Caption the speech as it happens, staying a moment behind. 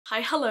Hi,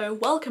 hello,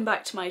 welcome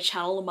back to my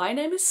channel. My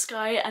name is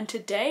Skye and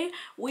today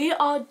we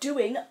are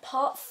doing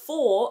part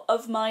 4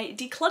 of my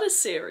Declutter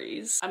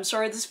series. I'm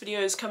sorry this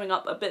video is coming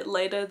up a bit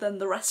later than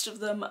the rest of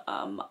them.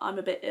 I'm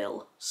a bit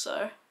ill,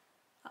 so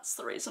that's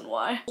the reason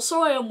why.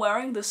 Also, I am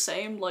wearing the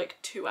same like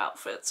 2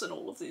 outfits in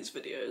all of these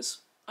videos.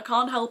 I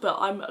can't help it,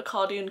 I'm a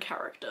cardigan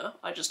character.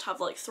 I just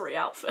have like 3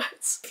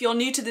 outfits. If you're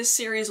new to this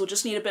series or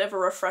just need a bit of a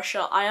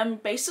refresher, I am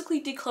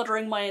basically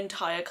decluttering my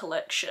entire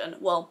collection.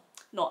 Well,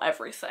 not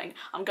everything.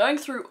 I'm going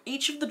through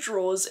each of the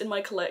drawers in my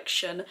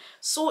collection,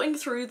 sorting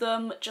through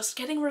them, just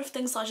getting rid of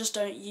things that I just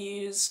don't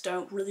use,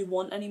 don't really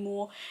want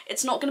anymore.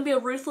 It's not going to be a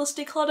ruthless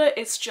declutter,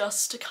 it's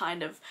just to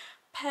kind of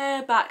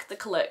pare back the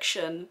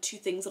collection to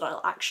things that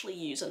I'll actually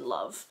use and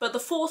love. But the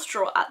 4th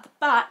drawer at the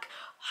back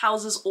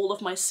houses all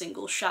of my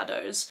single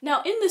shadows.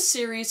 Now in this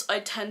series I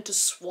tend to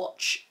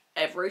swatch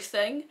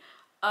everything.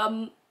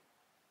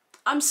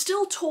 I'm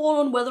still torn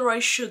on whether I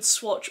should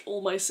swatch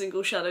all my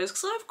single shadows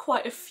because I have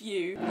quite a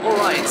few.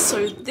 Alright,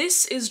 so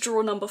this is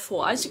drawer number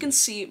 4. As you can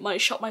see, my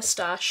Shop My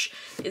Stash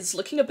is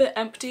looking a bit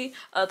empty.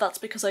 That's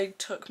because I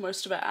took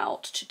most of it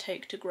out to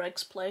take to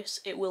Greg's place.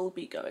 It will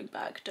be going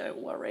back, don't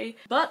worry.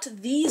 But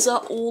these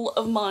are all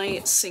of my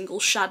single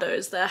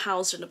shadows. They're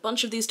housed in a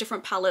bunch of these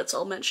different palettes.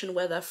 I'll mention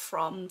where they're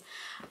from.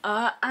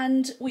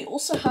 And we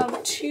also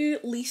have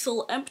 2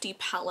 Lethal Empty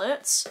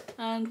palettes.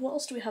 And what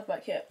else do we have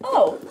back here?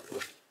 Oh!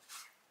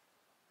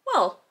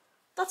 Well,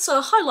 that's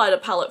a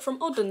highlighter palette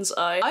from Odin's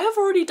Eye. I have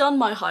already done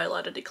my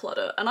highlighter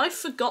declutter, and I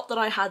forgot that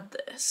I had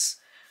this.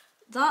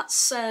 That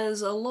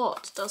says a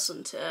lot,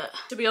 doesn't it?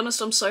 To be honest,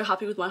 I'm so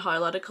happy with my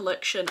highlighter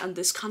collection, and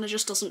this kind of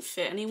just doesn't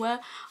fit anywhere.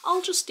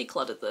 I'll just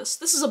declutter this.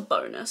 This is a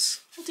bonus.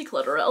 I'll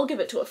declutter it. I'll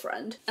give it to a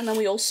friend. And then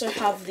we also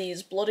have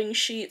these blotting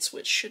sheets,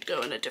 which should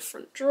go in a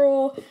different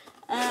drawer.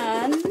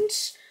 And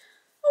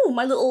oh,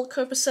 my little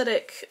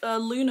copacetic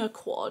lunar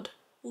quad.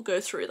 We'll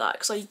go through that,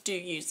 because I do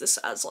use this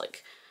as,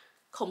 like,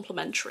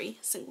 complementary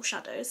single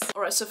shadows.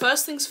 Alright, so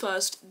first things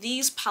first,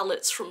 these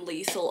palettes from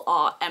Lethal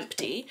are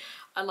empty.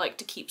 I like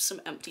to keep some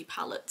empty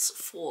palettes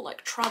for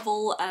like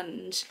travel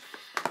and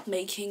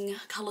making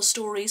colour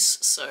stories,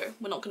 so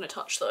we're not going to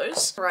touch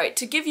those. Alright,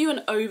 to give you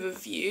an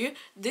overview,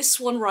 this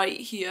one right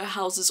here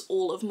houses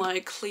all of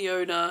my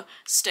Cleona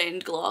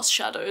stained glass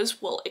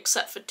shadows, well,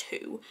 except for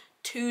 2.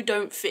 2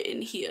 don't fit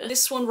in here.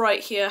 This one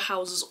right here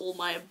houses all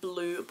my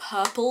blue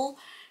purple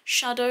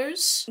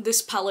shadows.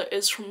 This palette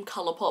is from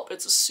Colourpop.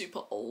 It's a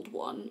super old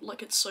one,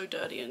 like it's so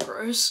dirty and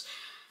gross.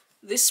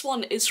 This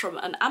one is from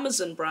an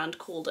Amazon brand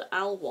called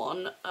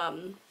Al1.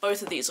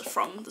 Both of these are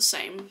from the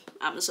same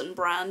Amazon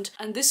brand.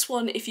 And this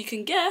one, if you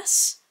can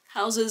guess,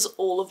 houses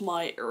all of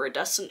my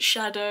iridescent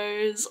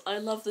shadows. I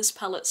love this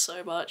palette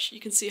so much. You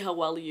can see how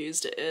well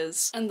used it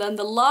is. And then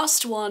the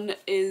last one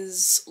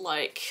is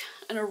like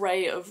an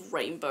array of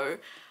rainbow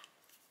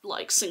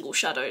like single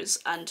shadows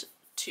and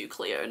 2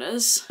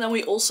 Cleonas. Then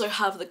we also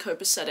have the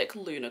copacetic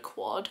lunar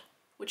quad,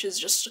 which is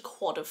just a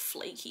quad of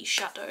flaky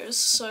shadows.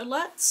 So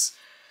let's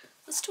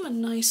do a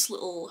nice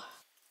little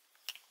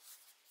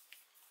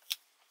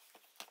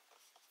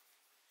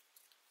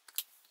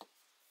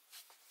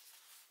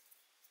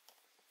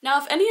Now,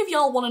 if any of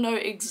y'all want to know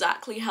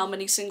exactly how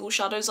many single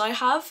shadows I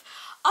have,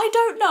 I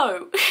don't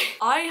know.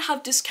 I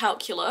have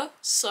dyscalculia,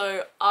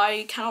 so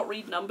I cannot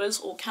read numbers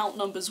or count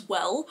numbers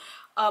well.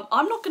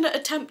 I'm not going to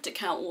attempt to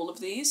count all of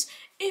these.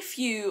 If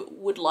you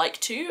would like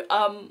to,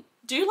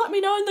 do let me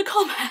know in the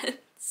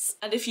comments.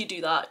 And if you do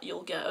that,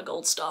 you'll get a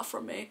gold star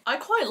from me. I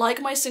quite like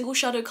my single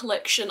shadow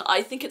collection.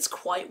 I think it's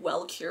quite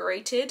well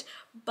curated,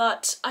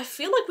 but I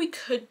feel like we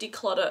could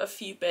declutter a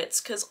few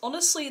bits because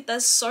honestly,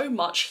 there's so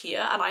much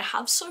here and I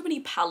have so many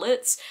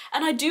palettes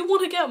and I do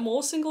want to get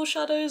more single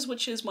shadows,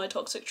 which is my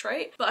toxic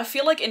trait. But I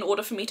feel like in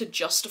order for me to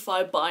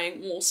justify buying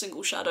more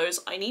single shadows,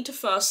 I need to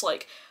first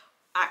like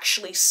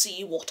actually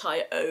see what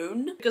I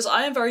own, because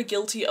I am very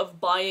guilty of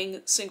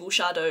buying single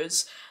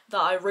shadows that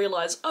I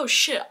realize, oh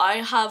shit, I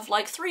have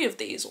like 3 of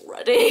these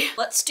already.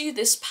 Let's do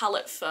this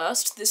palette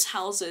first. This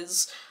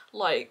houses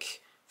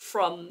like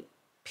from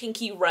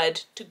pinky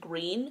red to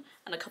green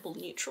and a couple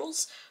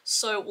neutrals.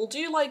 So we'll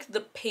do like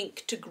the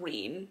pink to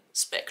green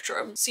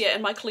spectrum. So yeah,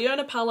 in my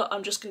Cleona palette,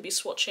 I'm just gonna be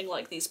swatching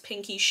like these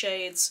pinky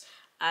shades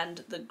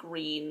and the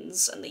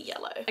greens and the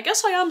yellow. I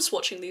guess I am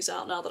swatching these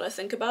out now that I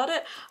think about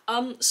it.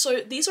 So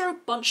these are a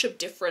bunch of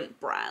different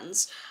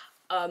brands.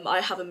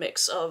 I have a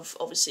mix of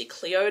obviously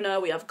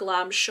Cleona, we have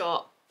Glam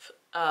Shop,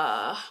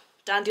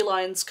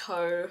 Dandelions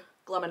Co,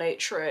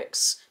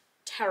 Glaminatrix,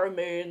 Terra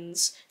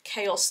Moons,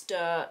 Chaos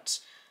Dirt,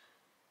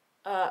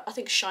 I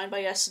think Shine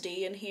by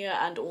SD in here,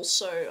 and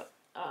also,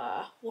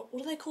 what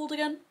are they called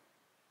again?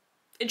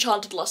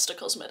 Enchanted Luster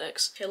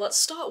Cosmetics. Okay, let's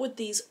start with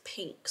these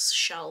pinks,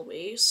 shall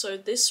we? So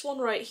this one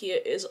right here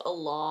is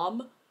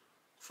Alarm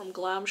from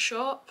Glam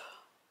Shop.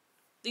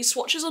 These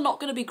swatches are not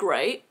going to be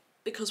great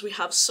because we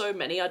have so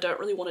many. I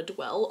don't really want to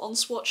dwell on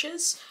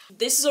swatches.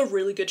 This is a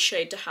really good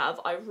shade to have.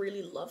 I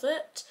really love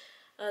it.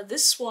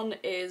 This one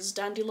is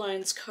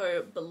Dandelions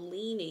Co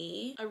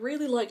Bellini. I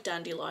really like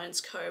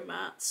Dandelions Co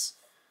mattes.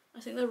 I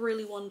think they're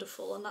really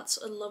wonderful, and that's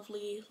a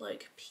lovely,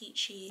 like,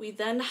 peachy. We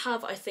then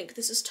have, I think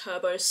this is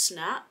Turbo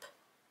Snap.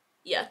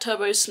 Yeah,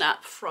 Turbo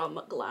Snap from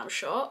Glam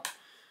Shop.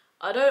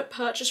 I don't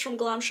purchase from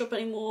Glam Shop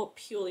anymore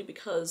purely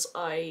because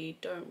I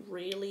don't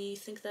really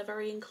think they're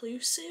very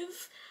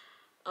inclusive.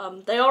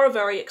 They are a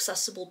very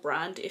accessible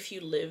brand if you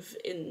live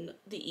in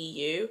the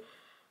EU,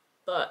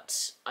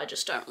 but I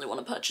just don't really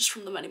want to purchase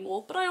from them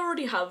anymore. But I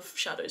already have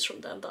shadows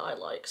from them that I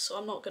like, so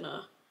I'm not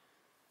gonna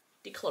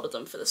declutter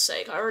them for the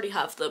sake. I already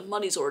have them,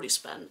 money's already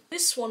spent.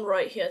 This one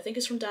right here, I think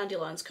is from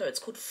Dandelion's Co. It's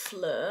called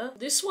Fleur.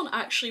 This one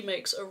actually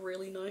makes a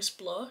really nice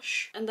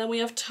blush. And then we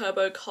have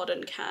Turbo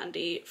Cotton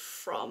Candy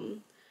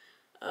from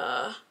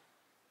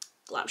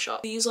Glam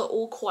Shop. These are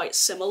all quite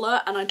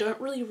similar, and I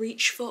don't really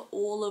reach for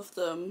all of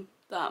them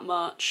that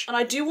much. And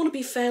I do want to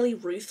be fairly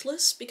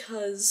ruthless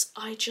because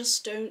I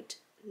just don't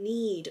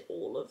need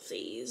all of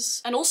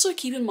these. And also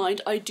keep in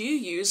mind, I do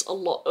use a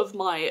lot of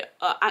my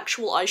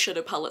actual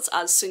eyeshadow palettes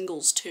as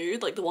singles too,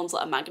 like the ones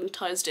that are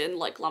magnetized in,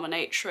 like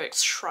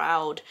Laminatrix,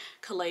 Shroud,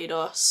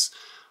 Kaleidos,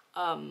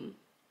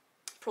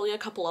 probably a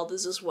couple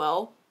others as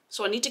well.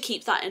 So I need to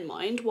keep that in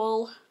mind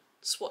while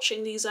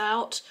swatching these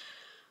out.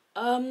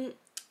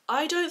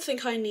 I don't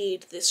think I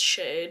need this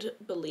shade,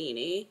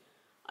 Bellini.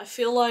 I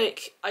feel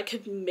like I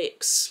could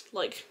mix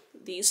like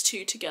these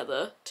two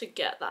together to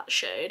get that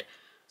shade.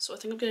 So I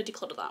think I'm going to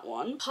declutter that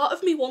one. Part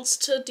of me wants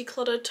to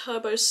declutter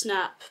Turbo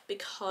Snap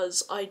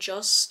because I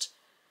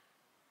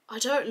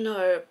don't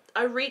know.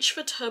 I reach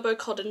for Turbo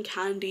Cotton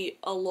Candy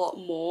a lot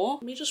more.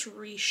 Let me just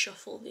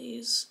reshuffle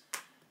these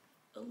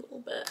a little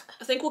bit.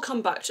 I think we'll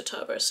come back to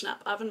Turbo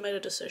Snap. I haven't made a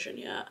decision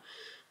yet.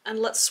 And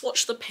let's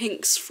swatch the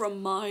pinks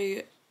from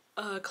my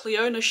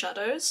Clionadh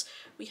shadows.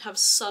 We have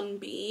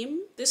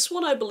Sunbeam. This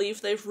one I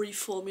believe they've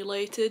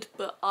reformulated,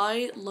 but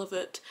I love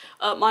it.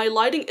 My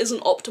lighting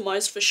isn't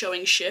optimized for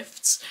showing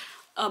shifts.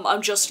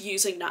 I'm just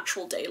using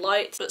natural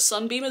daylight, but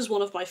Sunbeam is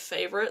one of my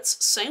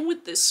favorites. Same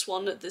with this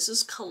one. This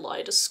is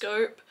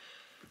Kaleidoscope.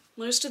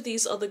 Most of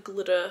these are the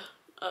glitter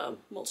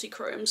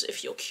multi-chromes,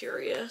 if you're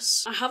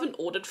curious. I haven't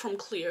ordered from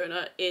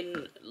Clionadh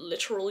in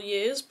literal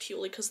years,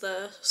 purely because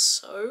they're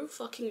so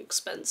fucking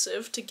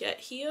expensive to get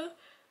here.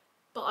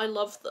 But I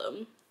love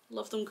them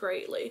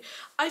greatly.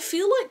 I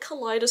feel like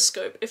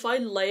Kaleidoscope, if I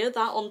layer that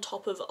on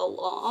top of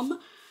Alarm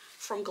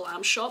from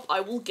Glam Shop,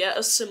 I will get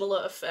a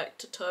similar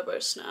effect to Turbo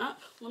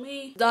Snap.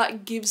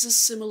 That gives a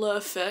similar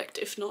effect,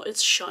 if not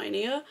it's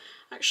shinier.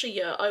 Actually,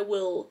 yeah, I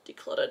will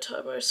declutter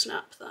Turbo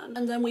Snap then.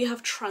 And then we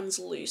have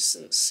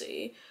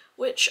Translucency,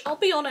 which, I'll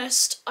be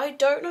honest, I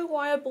don't know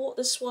why I bought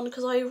this one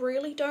because I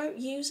really don't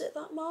use it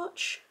that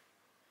much.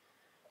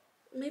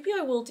 Maybe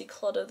I will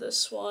declutter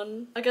this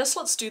one. I guess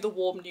let's do the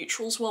warm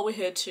neutrals while we're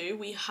here too.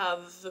 We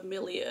have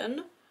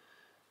Vermilion,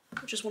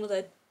 which is one of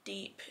their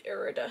deep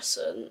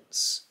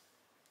iridescents.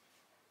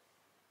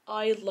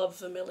 I love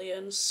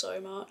Vermilion so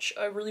much.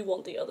 I really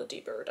want the other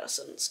deep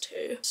iridescents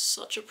too.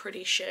 Such a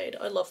pretty shade.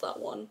 I love that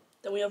one.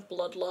 Then we have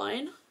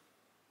Bloodline.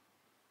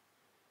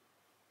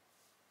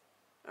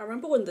 I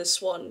remember when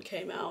this one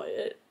came out,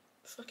 it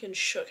fucking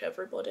shook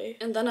everybody.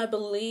 And then I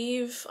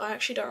believe, I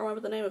actually don't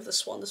remember the name of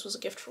this one. This was a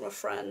gift from a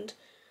friend.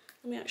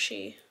 Let me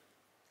actually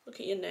look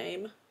at your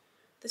name.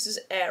 This is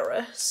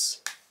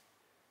Heiress.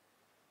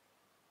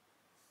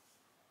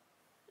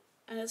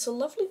 And it's a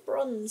lovely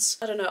bronze.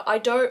 I don't know,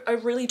 I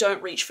really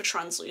don't reach for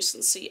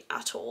translucency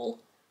at all.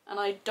 And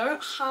I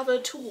don't have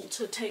a tool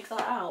to take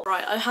that out.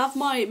 Right, I have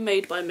my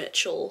Made by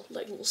Mitchell,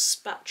 like, little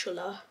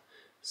spatula.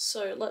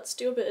 So let's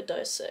do a bit of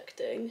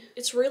dissecting.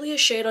 It's really a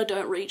shade I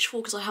don't reach for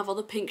because I have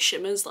other pink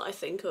shimmers that I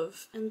think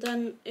of. And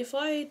then if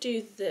I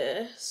do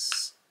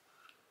this,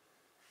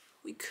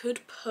 we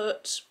could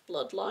put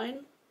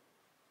Bloodline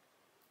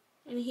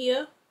in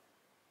here.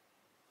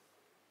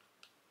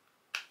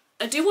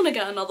 I do want to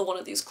get another one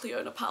of these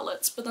Clionadh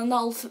palettes, but then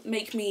that'll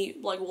make me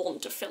like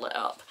want to fill it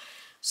up.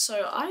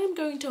 So I am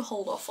going to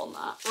hold off on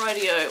that.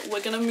 Rightio,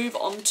 we're going to move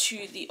on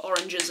to the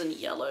oranges and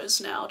yellows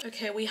now.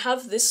 Okay, we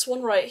have this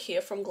one right here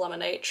from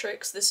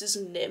Laminatrix. This is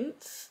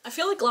Nymph. I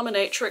feel like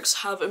Laminatrix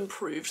have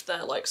improved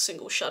their like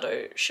single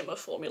shadow shimmer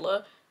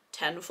formula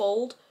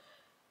tenfold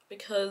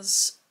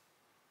because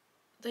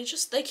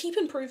they keep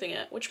improving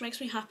it, which makes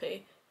me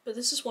happy. But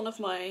this is one of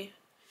my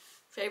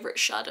favorite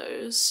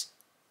shadows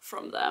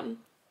from them.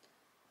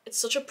 It's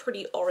such a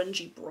pretty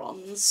orangey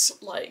bronze,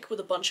 like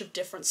with a bunch of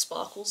different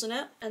sparkles in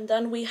it. And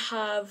then we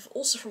have,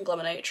 also from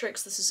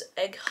Laminatrix, this is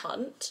Egg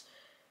Hunt.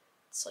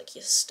 It's like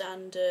your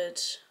standard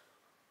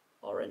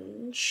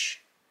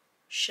orange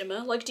shimmer.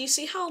 Like, do you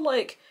see how,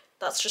 like,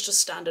 that's just a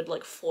standard,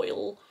 like,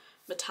 foil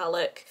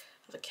metallic?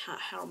 I have a cat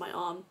hair on my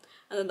arm.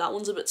 And then that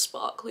one's a bit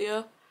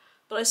sparklier.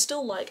 But I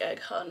still like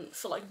Egg Hunt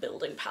for, like,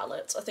 building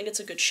palettes. I think it's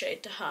a good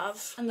shade to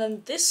have. And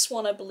then this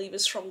one, I believe,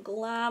 is from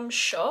Glam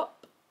Shop.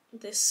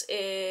 This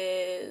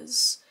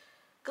is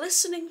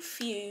Glistening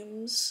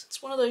Fumes.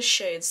 It's one of those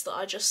shades that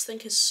I just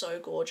think is so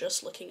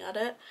gorgeous looking at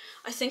it.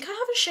 I think I have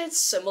a shade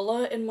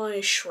similar in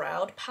my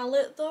Shroud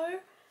palette though.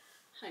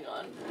 Hang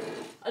on.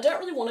 I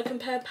don't really want to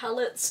compare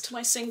palettes to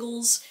my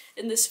singles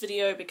in this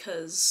video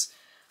because,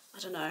 I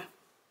don't know,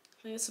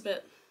 I think it's a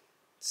bit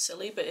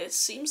silly, but it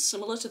seems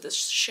similar to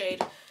this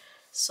shade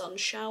Sun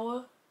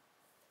Shower.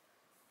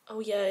 Oh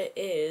yeah, it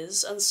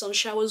is, and Sun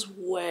Shower's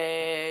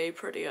way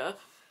prettier.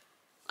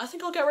 I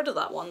think I'll get rid of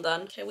that one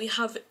then. Okay, we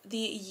have the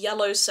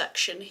yellow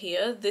section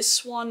here.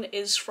 This one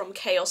is from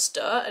Chaos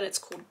Dirt and it's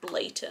called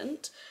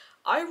Blatant.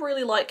 I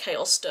really like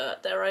Chaos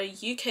Dirt. They're a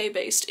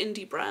UK-based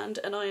indie brand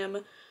and I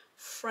am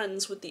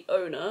friends with the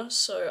owner,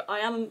 so I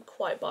am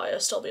quite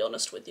biased, I'll be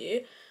honest with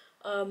you.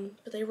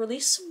 But they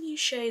released some new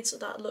shades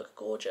that look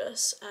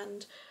gorgeous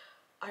and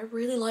I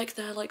really like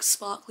their like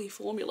sparkly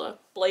formula.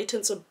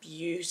 Blatant's a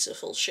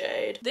beautiful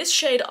shade. This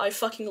shade I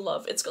fucking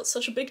love. It's got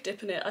such a big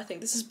dip in it. I think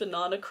this is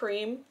Banana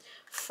Cream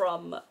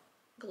from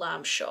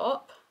Glam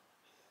Shop.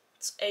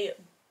 It's a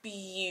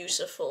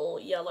beautiful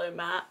yellow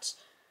matte.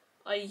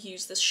 I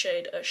use this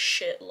shade a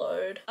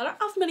shitload. I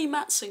don't have many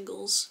matte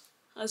singles,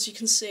 as you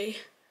can see.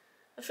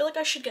 I feel like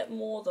I should get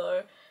more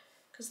though,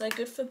 because they're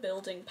good for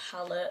building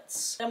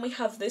palettes. Then we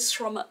have this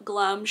from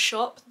Glam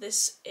Shop.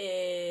 This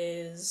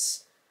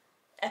is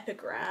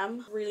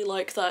Epigram. Really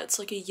like that. It's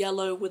like a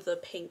yellow with a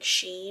pink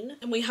sheen.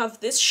 And we have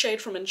this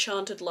shade from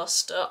Enchanted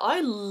Luster. I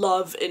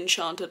love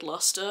Enchanted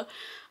Luster.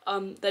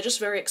 They're just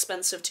very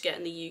expensive to get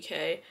in the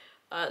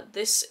UK.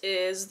 This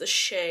is the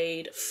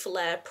shade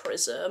Flare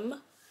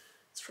Prism.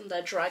 It's from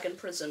their Dragon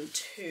Prism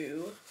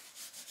 2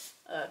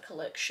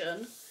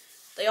 collection.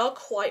 They are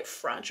quite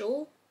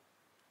fragile,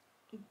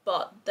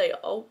 but they,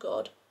 oh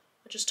god,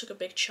 I just took a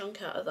big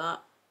chunk out of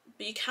that.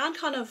 But you can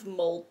kind of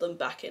mold them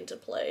back into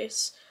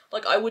place.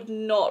 Like, I would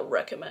not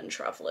recommend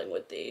traveling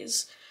with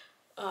these,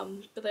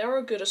 but they are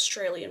a good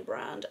Australian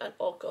brand, and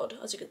oh god,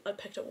 as you can, I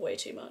picked up way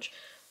too much.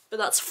 But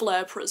that's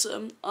Flare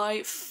Prism.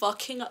 I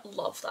fucking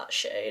love that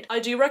shade. I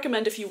do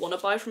recommend if you want to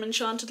buy from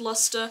Enchanted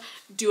Luster,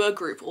 do a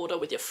group order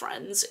with your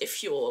friends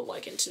if you're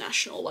like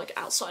international, like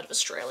outside of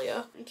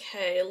Australia.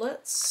 Okay,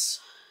 let's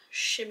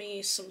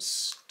shimmy some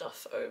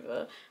stuff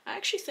over. I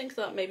actually think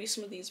that maybe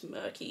some of these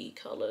murky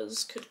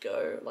colours could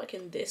go like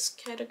in this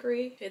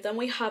category. Okay, then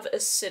we have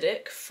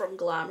Acidic from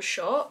Glam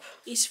Shop.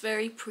 It's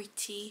very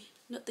pretty.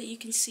 Not that you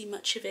can see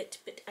much of it,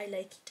 but I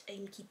like it.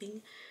 I'm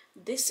keeping.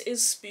 This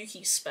is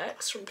Spooky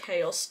Specs from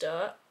Chaos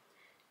Dirt.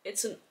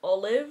 It's an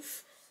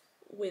olive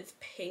with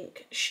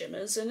pink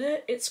shimmers in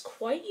it. It's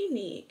quite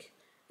unique.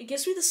 It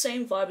gives me the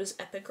same vibe as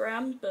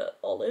Epigram, but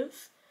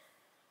olive.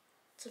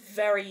 It's a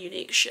very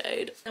unique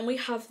shade. And we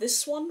have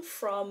this one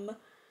from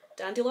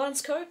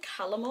Dandelions Co.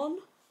 Calamon.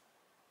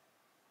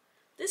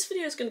 This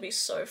video is going to be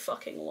so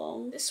fucking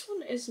long. This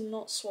one is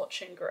not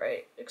swatching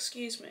great.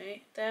 Excuse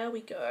me. There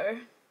we go.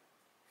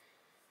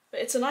 But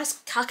it's a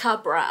nice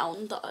caca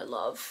brown that I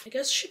love. I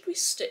guess should we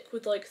stick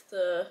with like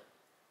the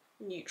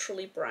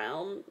neutrally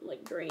brown,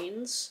 like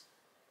greens?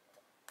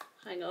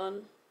 Hang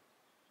on.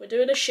 We're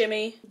doing a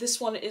shimmy.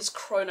 This one is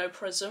Chrono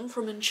Prism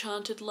from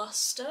Enchanted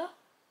Luster.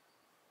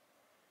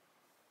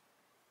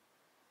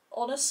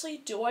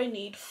 Honestly, do I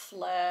need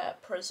Flare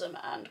Prism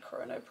and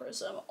Chrono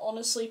Prism?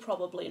 Honestly,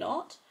 probably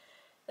not.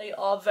 They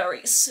are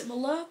very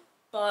similar,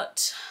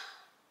 but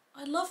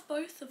I love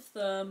both of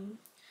them.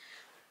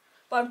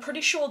 But I'm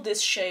pretty sure this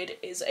shade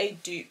is a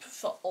dupe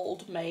for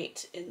Old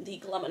Mate in the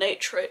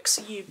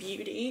Glaminatrix You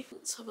Beauty.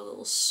 Let's have a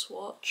little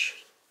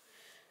swatch.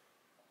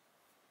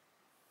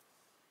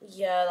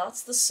 Yeah,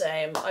 that's the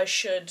same. I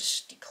should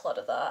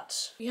declutter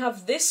that. We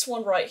have this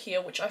one right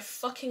here, which I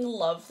fucking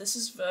love. This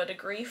is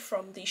Verdigris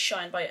from the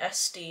Shine by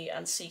SD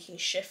and Seeking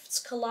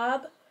Shifts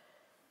collab.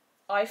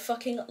 I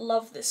fucking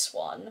love this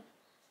one.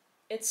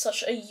 It's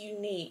such a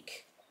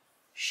unique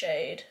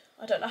shade.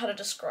 I don't know how to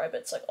describe it.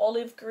 It's like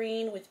olive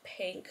green with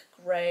pink,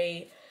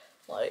 grey,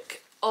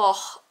 like,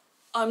 oh,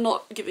 I'm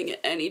not giving it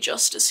any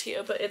justice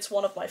here, but it's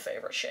one of my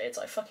favourite shades.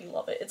 I fucking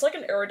love it. It's like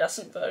an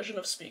iridescent version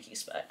of Spooky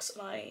Specs,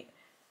 and I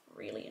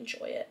really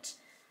enjoy it.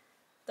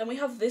 Then we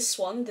have this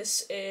one.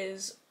 This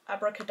is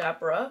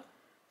Abracadabra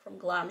from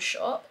Glam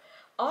Shop.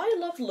 I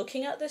love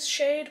looking at this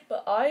shade,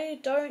 but I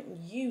don't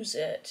use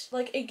it.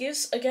 Like, it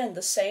gives, again,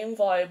 the same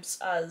vibes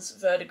as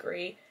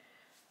Verdigris,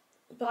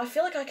 but I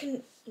feel like I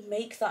can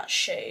make that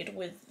shade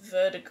with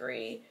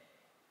Verdigris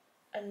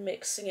and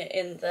mixing it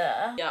in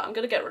there. Yeah, I'm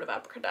gonna get rid of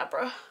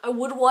Abracadabra. I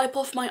would wipe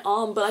off my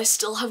arm, but I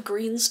still have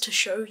greens to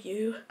show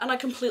you. And I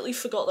completely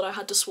forgot that I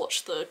had to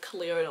swatch the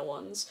Cleona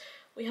ones.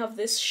 We have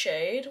this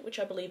shade, which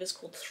I believe is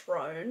called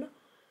Throne.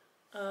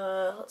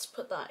 Let's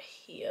put that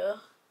here.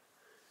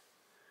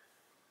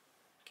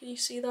 Can you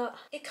see that?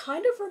 It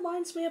kind of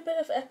reminds me a bit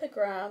of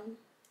Epigram,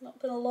 not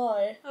gonna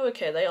lie. Oh,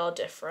 okay, they are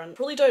different.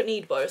 Probably don't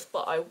need both,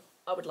 but I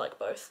would like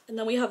both. And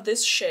then we have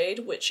this shade,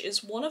 which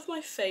is one of my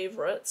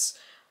favourites.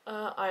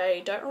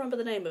 I don't remember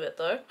the name of it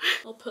though.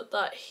 I'll put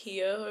that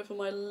here over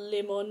my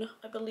lemon.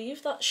 I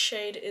believe that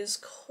shade is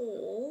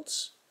called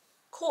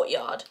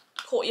Courtyard.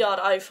 Courtyard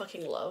I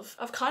fucking love.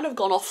 I've kind of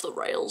gone off the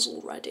rails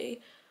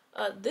already.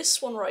 This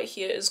one right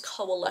here is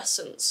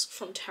Coalescence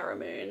from Terra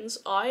Moons.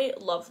 I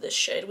love this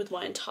shade with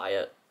my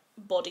entire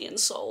body and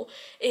soul.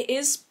 It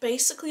is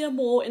basically a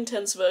more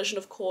intense version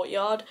of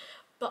Courtyard,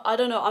 but I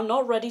don't know, I'm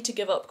not ready to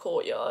give up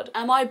Courtyard.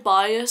 Am I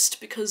biased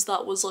because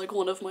that was like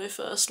one of my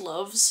first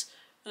loves?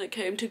 when it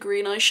came to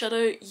green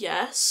eyeshadow,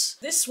 yes.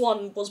 This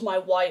one was my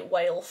white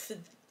whale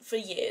for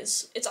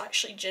years. It's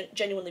actually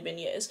genuinely been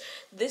years.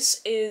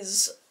 This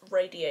is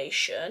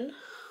Radiation.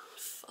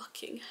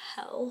 Fucking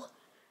hell.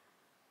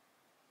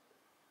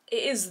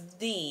 It is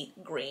the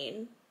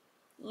green.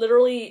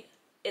 Literally,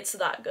 it's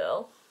that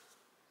girl.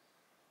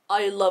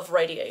 I love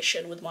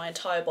Radiation with my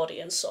entire body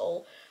and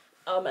soul.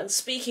 And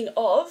speaking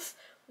of,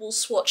 we'll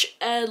swatch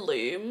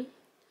Heirloom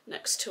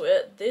next to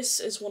it. This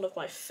is one of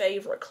my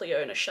favourite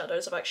Clionadh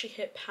shadows. I've actually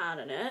hit pan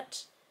in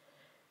it.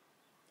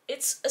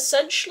 It's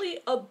essentially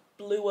a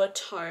bluer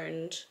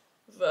toned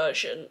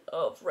version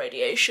of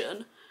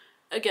Radiation.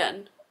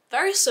 Again,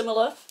 very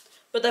similar,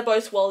 but they're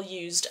both well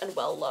used and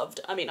well loved.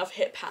 I mean, I've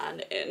hit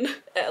pan in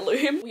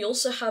Heirloom. We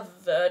also have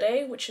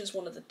Verde, which is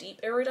one of the deep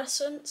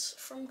iridescents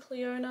from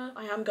Clionadh.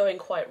 I am going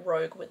quite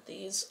rogue with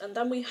these. And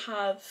then we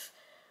have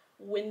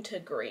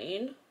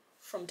Wintergreen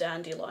from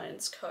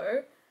Dandelions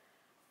Co.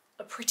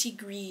 A pretty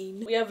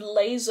green. We have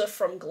Laser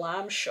from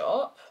Glam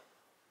Shop.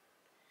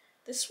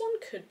 This one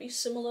could be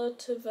similar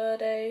to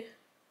Verde.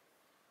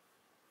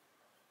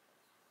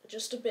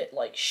 Just a bit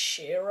like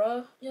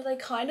sheerer. Yeah, they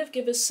kind of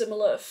give a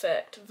similar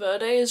effect.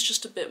 Verde is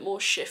just a bit more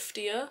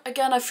shiftier.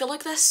 Again, I feel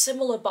like they're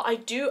similar, but I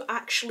do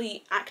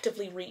actually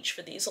actively reach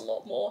for these a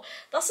lot more.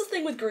 That's the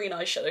thing with green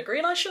eyeshadow.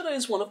 Green eyeshadow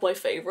is one of my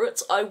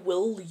favourites. I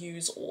will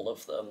use all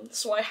of them.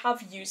 So I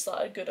have used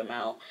that a good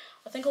amount.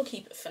 I think I'll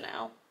keep it for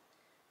now.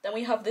 Then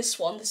we have this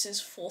one. This is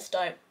Fourth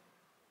Dimension.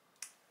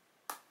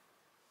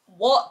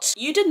 What?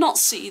 You did not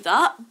see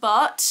that,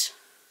 but...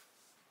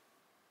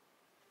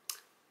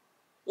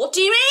 What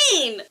do you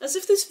mean? As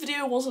if this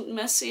video wasn't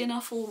messy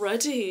enough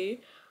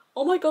already.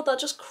 Oh my god, that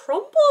just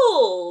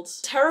crumbled!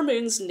 Terra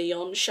Moon's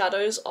neon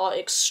shadows are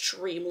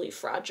extremely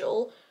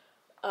fragile.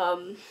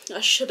 I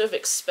should have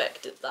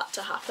expected that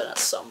to happen at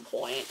some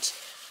point.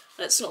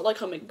 And it's not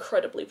like I'm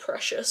incredibly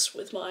precious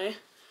with my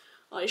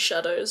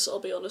eyeshadows, I'll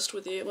be honest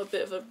with you. I'm a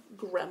bit of a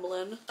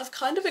gremlin. I've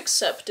kind of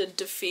accepted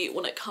defeat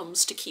when it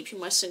comes to keeping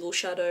my single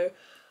shadow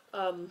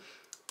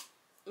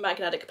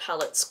magnetic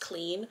palettes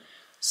clean.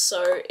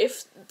 So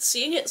if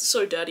seeing it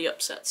so dirty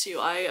upsets you,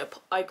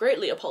 I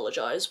greatly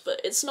apologise,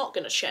 but it's not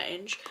gonna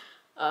change.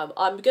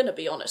 I'm gonna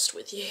be honest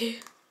with you.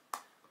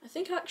 I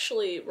think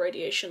actually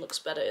Radiation looks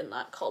better in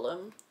that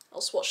column.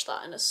 I'll swatch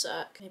that in a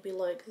sec. Maybe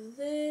like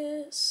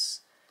this.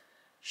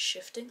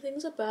 Shifting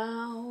things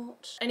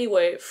about.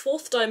 Anyway,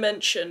 Fourth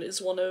Dimension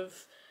is one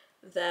of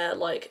their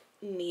like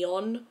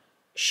neon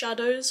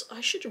shadows. I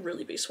should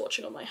really be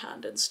swatching on my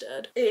hand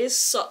instead. It is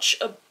such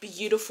a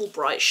beautiful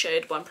bright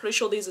shade, but I'm pretty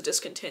sure these are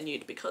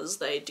discontinued because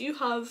they do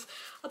have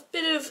a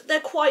bit of, they're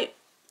quite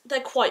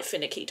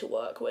finicky to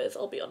work with,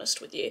 I'll be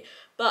honest with you,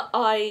 but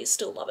I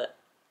still love it.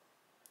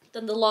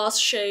 Then the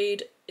last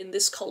shade in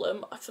this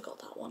column, I forgot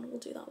that one, we'll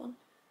do that one.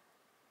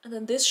 And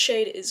then this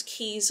shade is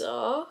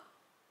Kezar.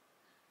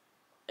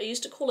 I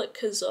used to call it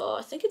Kazar.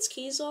 I think it's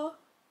Kezar.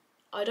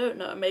 I don't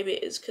know, maybe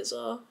it is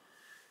Kazar.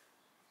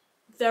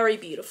 Very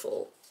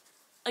beautiful.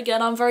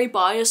 Again, I'm very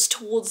biased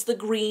towards the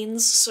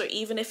greens, so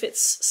even if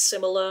it's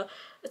similar,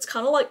 it's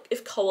kind of like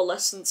if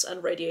Coalescence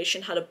and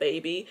Radiation had a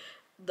baby,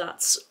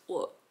 that's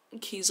what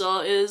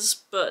Kezar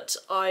is, but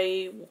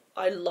I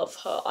love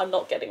her. I'm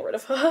not getting rid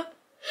of her.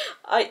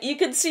 You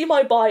can see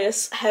my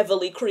bias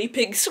heavily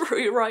creeping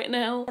through right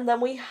now. And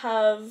then we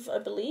have, I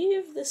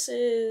believe this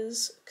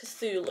is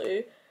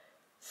Cthulhu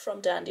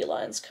from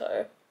Dandelions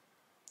Co.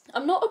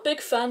 I'm not a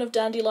big fan of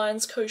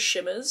Dandelions Co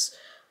shimmers,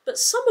 but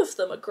some of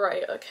them are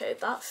great. Okay,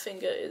 that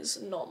finger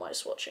is not my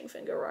swatching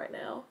finger right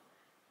now.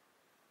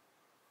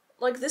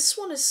 Like, this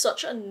one is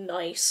such a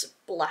nice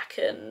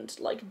blackened,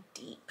 like,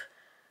 deep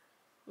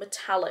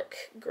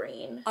metallic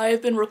green. I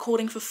have been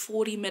recording for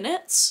 40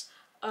 minutes,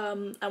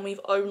 and we've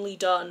only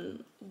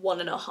done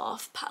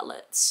 1.5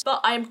 palettes.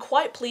 But I'm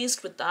quite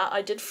pleased with that.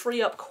 I did free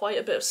up quite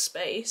a bit of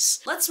space.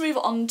 Let's move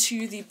on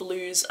to the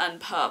blues and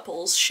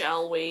purples,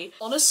 shall we?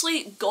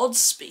 Honestly,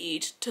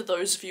 Godspeed to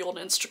those of you on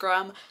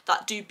Instagram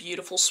that do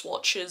beautiful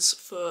swatches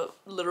for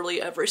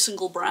literally every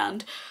single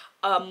brand.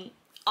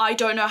 I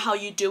don't know how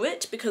you do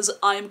it because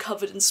I am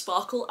covered in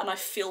sparkle and I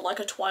feel like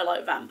a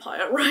Twilight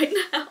vampire right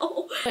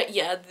now. But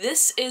yeah,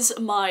 this is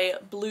my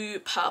blue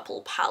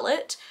purple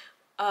palette.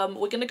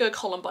 We're gonna go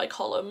column by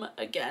column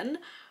again.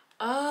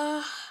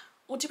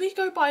 Or do we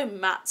go by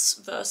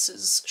mattes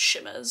versus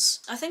shimmers?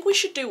 I think we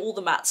should do all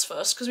the mattes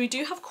first because we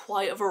do have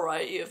quite a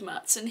variety of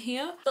mattes in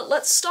here. But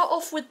let's start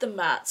off with the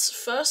mattes.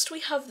 First we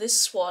have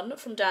this one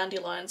from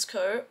Dandelions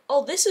Co.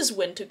 Oh, this is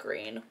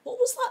Wintergreen. What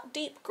was that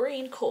deep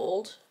green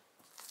called?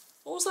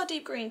 What was that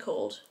deep green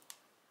called?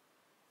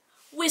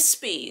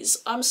 Wispies.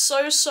 I'm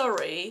so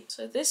sorry.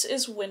 So this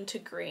is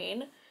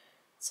Wintergreen.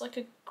 It's like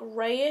a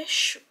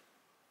greyish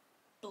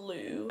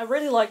blue. I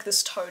really like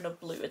this tone of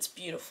blue, it's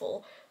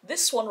beautiful.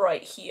 This one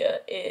right here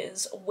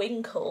is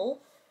Winkle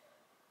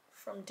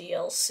from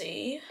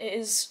DLC. It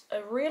is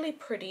a really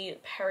pretty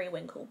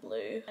periwinkle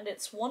blue, and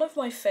it's one of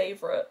my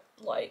favourite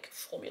like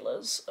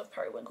formulas of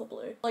periwinkle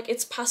blue. Like,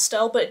 it's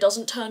pastel, but it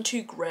doesn't turn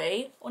too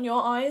grey on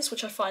your eyes,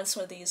 which I find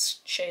some of these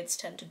shades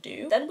tend to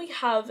do. Then we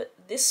have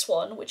this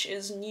one, which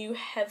is New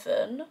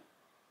Heaven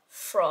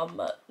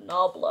from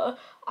Nabla.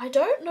 I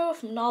don't know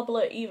if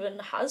Nabla even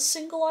has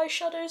single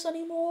eyeshadows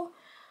anymore,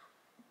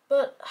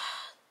 but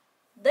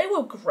they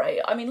were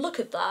great. I mean, look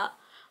at that.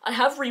 I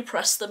have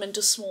repressed them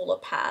into smaller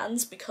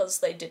pans because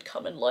they did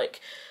come in like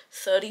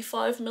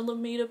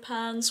 35mm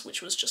pans,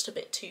 which was just a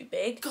bit too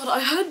big. God, I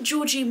heard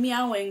Georgie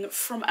meowing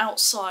from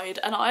outside,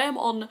 and I am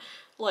on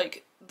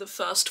like the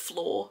first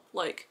floor,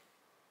 like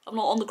I'm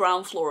not on the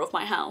ground floor of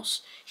my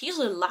house. He's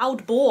a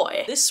loud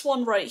boy. This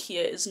one right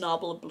here is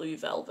Nabla Blue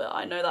Velvet.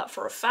 I know that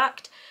for a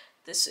fact.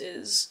 This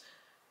is,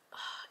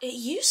 it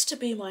used to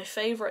be my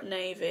favourite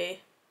navy,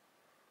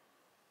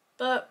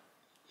 but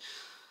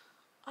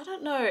I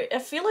don't know, I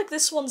feel like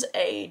this one's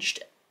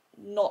aged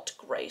not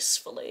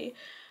gracefully.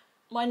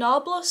 My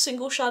Nabla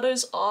single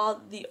shadows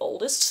are the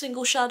oldest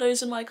single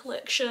shadows in my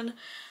collection.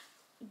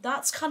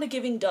 That's kind of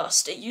giving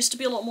dust. It used to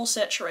be a lot more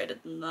saturated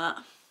than that.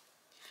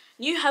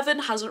 New Heaven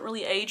hasn't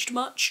really aged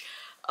much,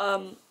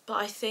 but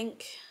I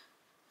think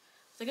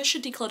I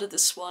should declutter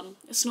this one.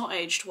 It's not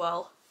aged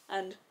well,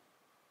 and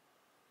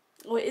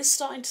oh, it is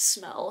starting to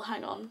smell.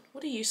 Hang on,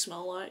 what do you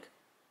smell like?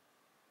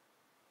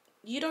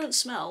 You don't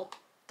smell.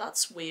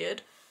 That's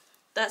weird.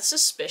 That's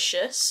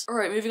suspicious.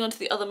 Alright, moving on to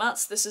the other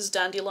mattes. This is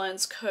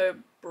Dandelion's Co.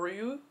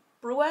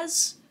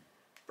 Bruise?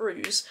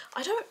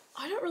 I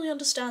don't really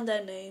understand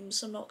their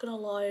names, I'm not gonna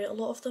lie. A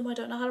lot of them I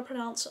don't know how to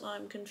pronounce and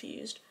I'm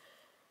confused.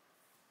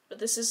 But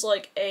this is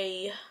like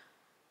a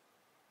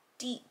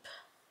deep,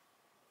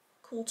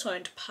 cool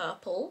toned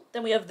purple.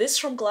 Then we have this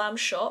from Glam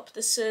Shop.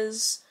 This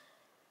is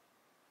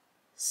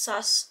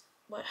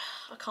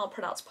I can't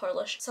pronounce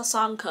Polish.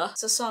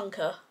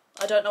 Sasanka.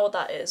 I don't know what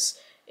that is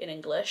in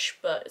English,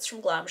 but it's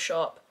from Glam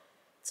Shop.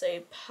 It's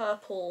a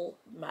purple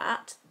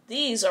matte.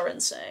 These are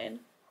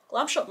insane.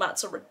 Glam Shop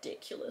mattes are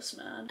ridiculous,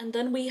 man. And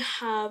then we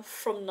have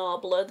from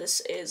Nabla,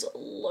 this is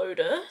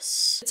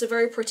Lotus. It's a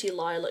very pretty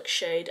lilac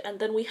shade. And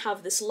then we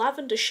have this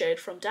lavender shade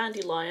from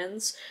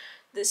Dandelions.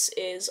 This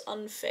is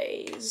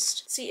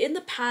Unfazed. See, in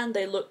the pan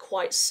they look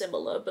quite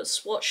similar, but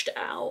swatched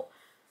out,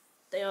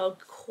 they are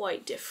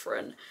quite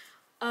different.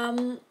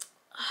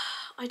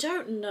 I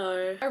don't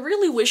know. I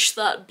really wish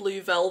that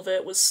Blue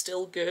Velvet was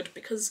still good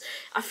because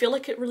I feel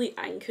like it really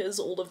anchors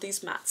all of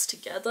these mattes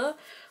together,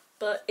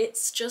 but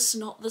it's just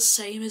not the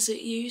same as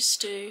it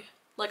used to.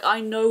 Like,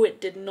 I know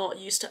it did not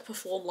used to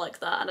perform like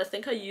that, and I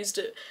think I used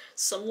it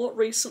somewhat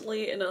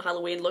recently in a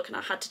Halloween look and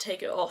I had to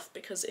take it off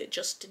because it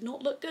just did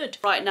not look good.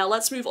 Right, now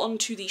let's move on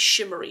to the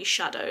shimmery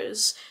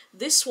shadows.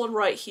 This one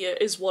right here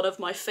is one of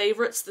my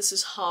favourites. This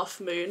is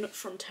Half Moon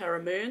from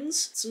Terra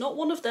Moons. It's not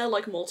one of their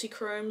like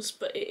multi-chromes,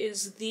 but it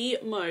is the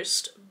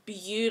most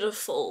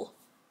beautiful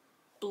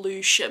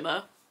blue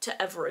shimmer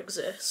to ever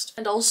exist.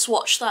 And I'll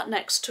swatch that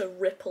next to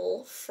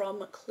Ripple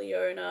from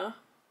Cleona.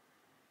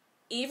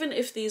 Even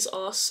if these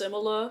are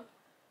similar,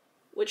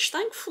 which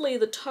thankfully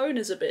the tone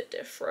is a bit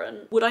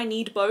different. Would I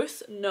need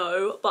both?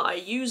 No, but I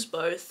use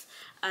both,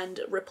 and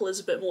Ripple is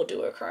a bit more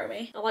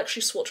duochrome-y. I'll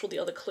actually swatch all the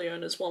other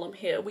Cleonas while I'm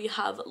here. We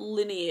have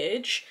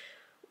Lineage,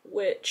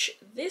 which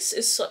this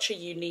is such a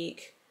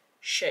unique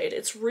shade.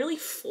 It's really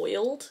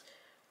foiled,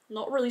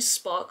 not really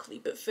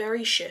sparkly, but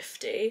very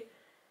shifty.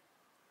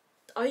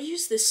 I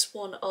use this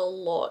one a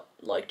lot,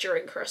 like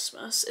during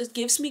Christmas. It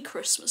gives me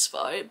Christmas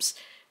vibes.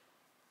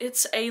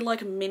 It's a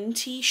like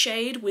minty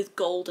shade with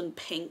gold and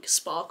pink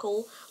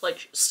sparkle,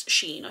 like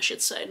sheen I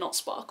should say, not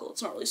sparkle,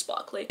 it's not really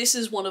sparkly. This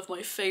is one of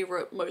my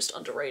favourite, most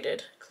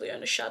underrated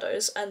Cleona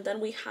shadows. And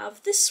then we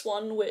have this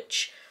one,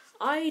 which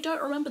I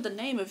don't remember the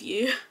name of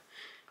you.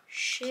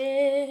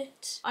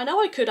 Shit. I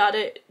know I could add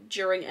it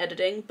during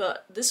editing,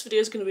 but this video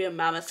is going to be a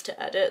mammoth to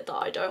edit that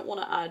I don't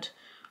want to add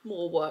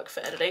more work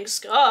for editing.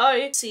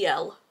 Skye!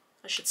 CL,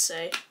 I should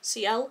say.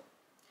 CL?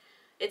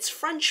 It's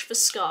French for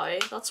sky,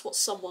 that's what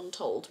someone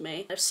told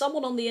me. If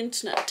someone on the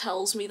internet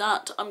tells me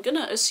that, I'm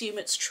gonna assume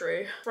it's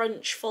true.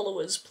 French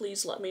followers,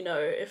 please let me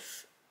know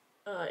if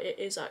it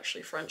is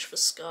actually French for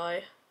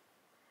sky.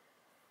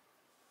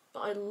 But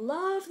I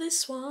love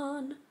this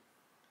one.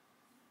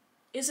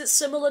 Is it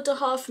similar to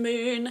Half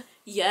Moon?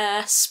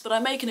 Yes, but I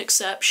make an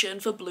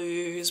exception for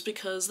blues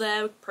because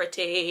they're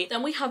pretty.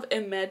 Then we have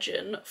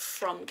Imagine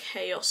from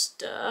Chaos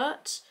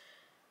Dirt.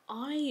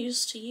 I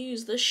used to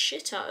use the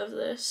shit out of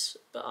this,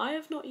 but I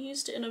have not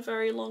used it in a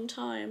very long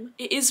time.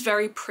 It is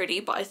very pretty,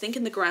 but I think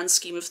in the grand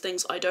scheme of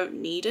things I don't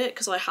need it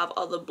because I have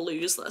other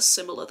blues that are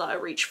similar that I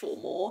reach for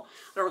more.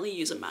 I don't really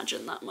use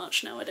Imagine that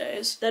much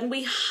nowadays. Then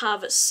we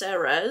have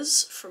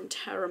Ceres from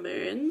Terra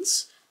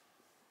Moons.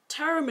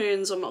 Terra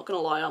Moons, I'm not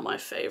gonna lie, are my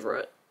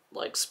favourite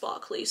like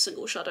sparkly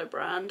single shadow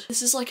brand.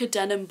 This is like a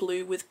denim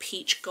blue with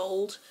peach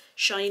gold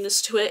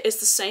shininess to it. It's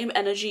the same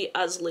energy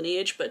as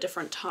Lineage but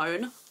different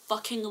tone.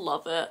 Fucking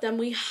love it. Then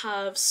we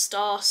have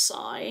Star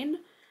Sign,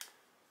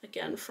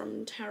 again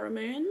from Terra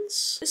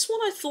Moons. This one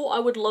I thought I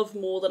would love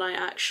more than I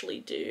actually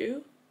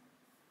do.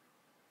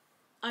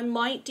 I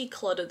might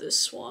declutter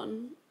this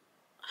one.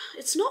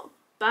 It's not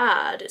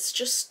bad, it's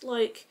just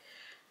like,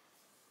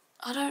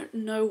 I don't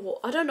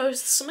know,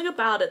 something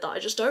about it that I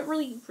just don't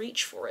really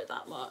reach for it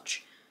that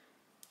much.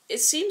 It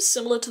seems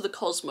similar to the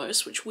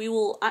Cosmos, which we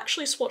will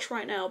actually swatch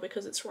right now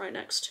because it's right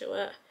next to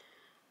it.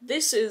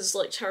 This is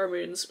like Terra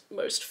Moon's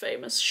most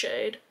famous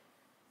shade.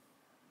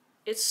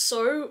 It's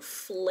so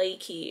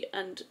flaky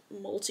and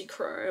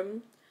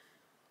multichrome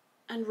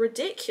and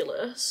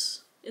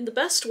ridiculous in the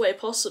best way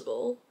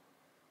possible.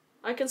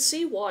 I can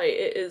see why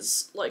it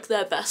is like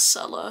their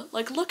bestseller.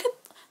 Like, look at,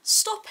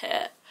 stop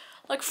it.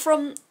 Like,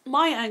 from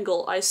my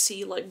angle I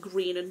see like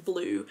green and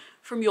blue.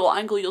 From your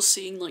angle you're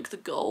seeing like the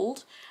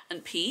gold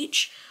and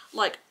peach.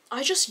 Like,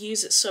 I just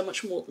use it so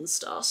much more than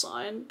Star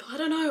Sign. But I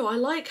don't know, I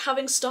like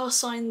having Star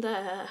Sign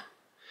there.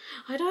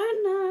 I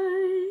don't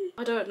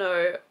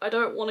know. I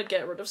don't want to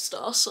get rid of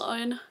Star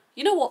Sign.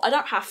 You know what, I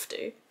don't have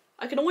to.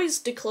 I can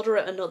always declutter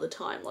it another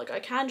time, like I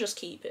can just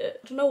keep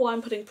it. I don't know why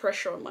I'm putting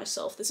pressure on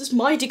myself. This is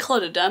my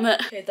declutter, damn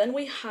it. Okay, then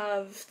we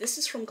have, this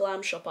is from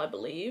Glam Shop, I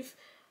believe.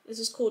 This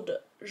is called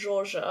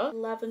Georgia.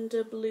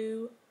 Lavender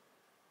blue,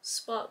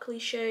 sparkly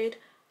shade.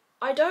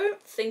 I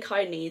don't think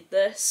I need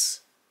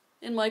this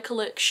in my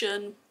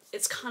collection.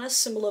 It's kind of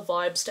similar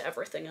vibes to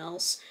everything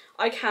else.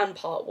 I can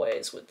part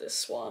ways with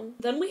this one.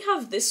 Then we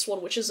have this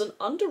one, which is an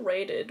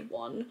underrated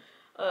one,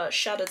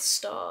 Shattered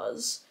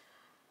Stars.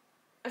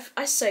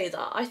 I say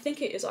that, I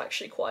think it is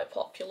actually quite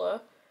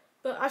popular,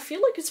 but I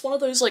feel like it's one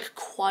of those like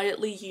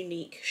quietly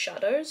unique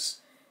shadows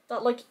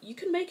that like you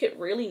can make it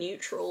really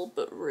neutral,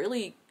 but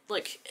really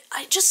like,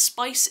 it's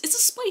a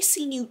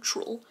spicy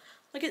neutral.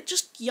 Like, it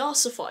just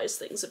yassifies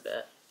things a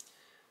bit.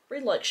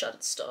 Really like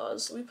Shattered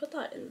Stars. Let me put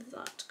that in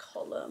that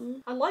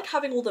column. I like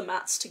having all the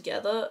mattes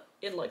together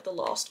in like the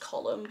last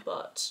column,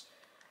 but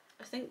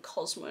I think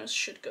Cosmos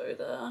should go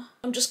there.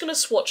 I'm just gonna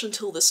swatch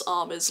until this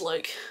arm is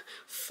like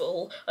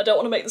full. I don't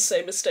want to make the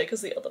same mistake as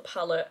the other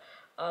palette.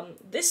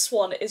 This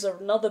one is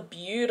another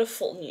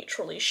beautiful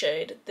neutrally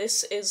shade.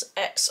 This is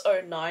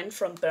X09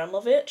 from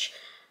Berlovich.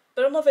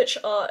 Berlovich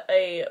are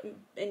a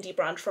indie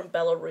brand from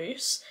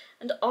Belarus,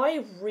 and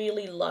I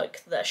really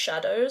like their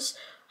shadows.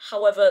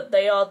 However,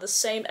 they are the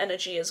same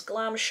energy as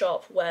Glam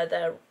Shop, where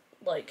their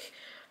like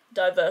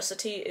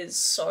diversity is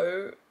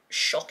so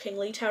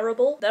shockingly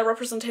terrible. Their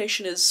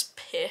representation is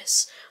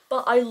piss,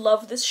 but I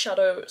love this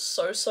shadow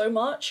so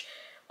much.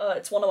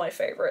 It's one of my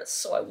favourites,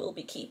 so I will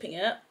be keeping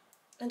it.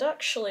 And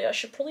actually, I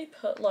should probably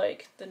put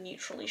like the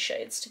neutrally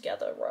shades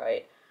together,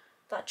 right?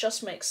 That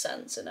just makes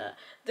sense, innit?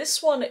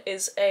 This one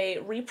is a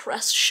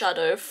repressed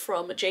shadow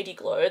from JD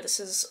Glow. This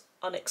is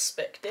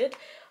Unexpected.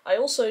 I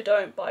also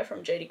don't buy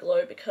from JD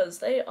Glow because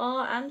they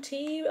are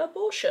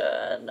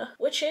anti-abortion,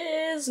 which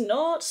is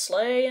not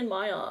slay in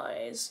my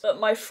eyes. But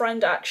my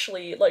friend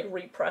actually like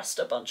repressed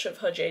a bunch of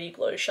her JD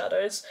Glow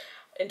shadows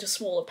into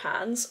smaller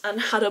pans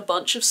and had a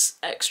bunch of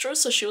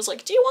extras, so she was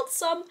like, do you want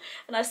some?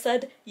 And I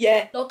said,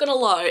 yeah. Not gonna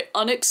lie,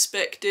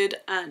 Unexpected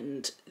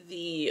and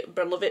the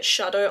Berlovich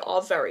shadow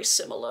are very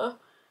similar,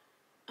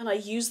 and I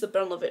use the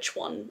Berlovich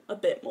one a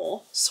bit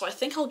more, so I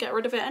think I'll get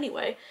rid of it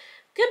anyway.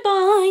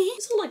 Goodbye!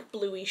 These are like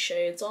bluey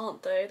shades,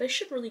 aren't they? They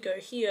should really go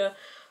here.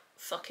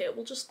 Fuck it,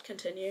 we'll just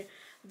continue.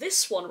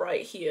 This one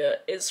right here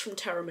is from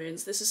Terra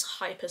Moons. This is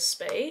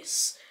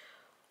Hyperspace.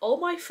 Oh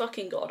my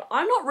fucking god.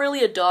 I'm not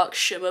really a dark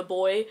shimmer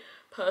boy,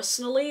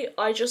 personally.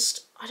 I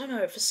don't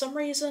know, for some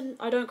reason,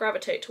 I don't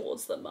gravitate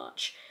towards them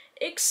much.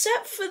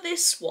 Except for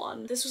this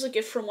one. This was a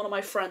gift from one of my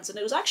friends, and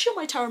it was actually on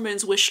my Terra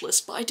Moons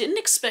wishlist, but I didn't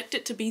expect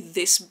it to be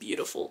this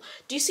beautiful.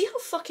 Do you see how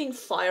fucking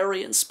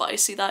fiery and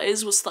spicy that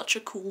is with such a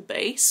cool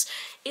base?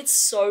 It's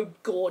so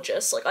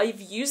gorgeous. Like, I've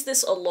used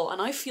this a lot,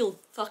 and I feel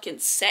fucking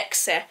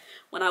sexy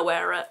when I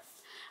wear it.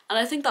 And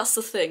I think that's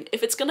the thing.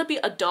 If it's gonna be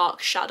a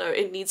dark shadow,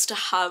 it needs to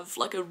have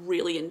like a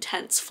really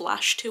intense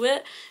flash to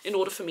it in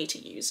order for me to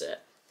use it.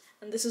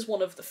 And this is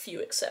one of the few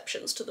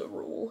exceptions to the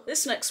rule.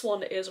 This next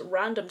one is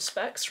Random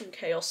Specks from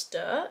Chaos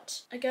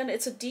Dirt. Again,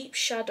 it's a deep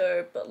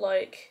shadow, but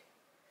like,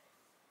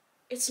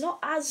 it's not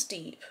as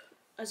deep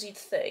as you'd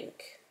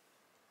think.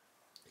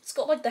 It's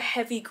got like the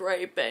heavy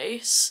grey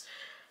base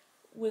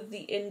with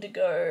the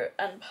indigo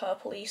and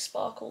purpley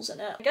sparkles in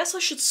it. I guess I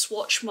should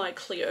swatch my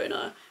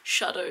Cleona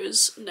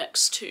shadows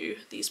next to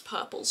these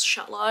purples,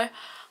 shall I?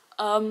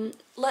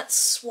 Let's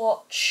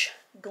swatch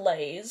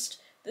Glazed.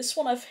 This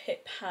one I've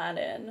hit pan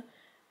in,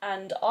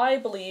 and I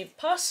believe,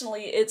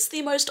 personally, it's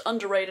the most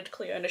underrated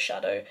Cleona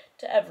shadow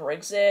to ever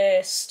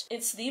exist.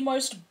 It's the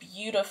most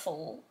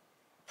beautiful,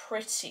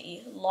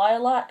 pretty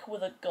lilac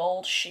with a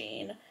gold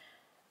sheen.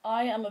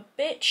 I am a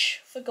bitch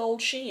for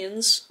gold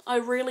sheens. I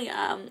really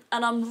am.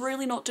 And I'm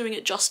really not doing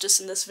it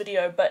justice in this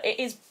video, but it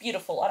is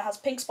beautiful. It has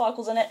pink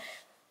sparkles in it.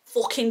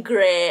 Fucking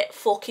great,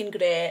 fucking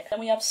great.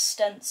 Then we have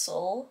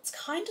Stencil. It's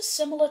kind of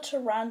similar to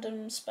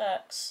Random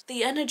Specks.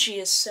 The energy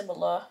is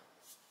similar.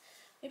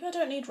 Maybe I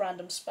don't need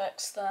Random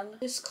Specks then.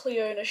 This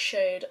Cleona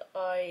shade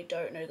I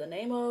don't know the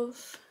name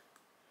of.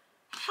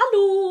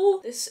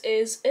 Hello! This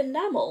is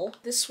Enamel.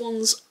 This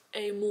one's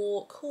a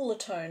more cooler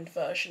toned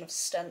version of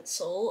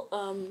Stencil.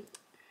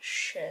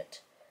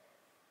 Shit.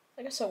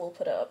 I guess I will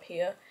put it up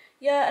here.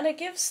 Yeah, and it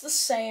gives the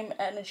same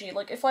energy.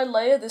 Like, if I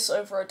layer this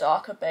over a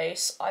darker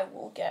base, I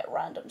will get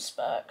random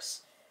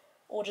specks.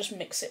 Or just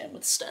mix it in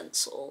with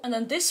Stencil. And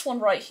then this one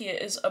right here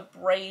is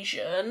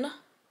Abrasion.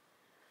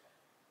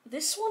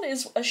 This one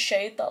is a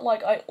shade that,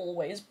 like, I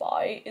always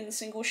buy in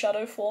single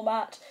shadow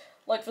format.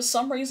 Like, for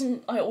some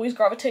reason, I always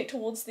gravitate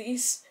towards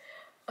these.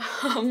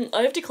 I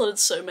have decluttered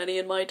so many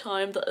in my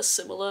time that are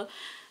similar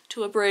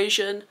to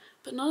Abrasion,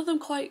 but none of them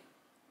quite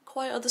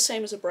are the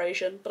same as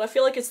Abrasion, but I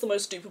feel like it's the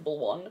most dupable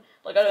one.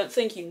 Like, I don't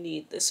think you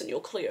need this in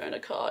your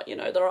Cliona cart, you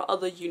know, there are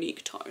other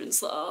unique tones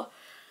that are,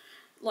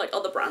 like,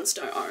 other brands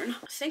don't own.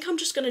 I think I'm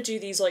just gonna do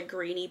these, like,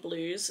 greeny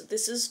blues.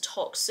 This is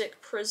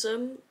Toxic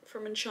Prism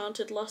from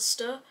Enchanted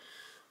Luster.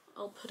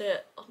 I'll put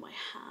it on my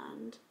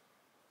hand.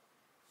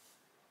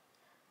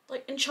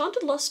 Like,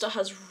 Enchanted Luster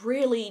has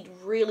really,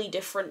 really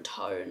different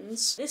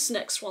tones. This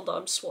next one that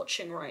I'm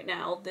swatching right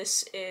now,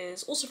 this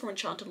is also from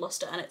Enchanted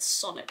Luster, and it's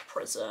Sonic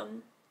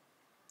Prism.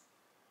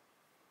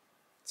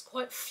 It's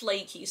quite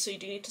flaky, so you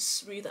do need to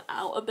smooth it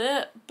out a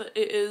bit, but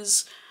it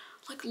is,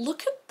 like,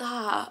 look at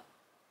that.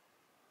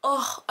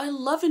 Oh, I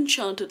love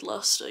Enchanted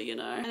Luster, you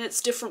know? And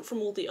it's different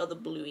from all the other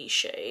bluey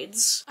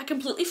shades. I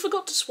completely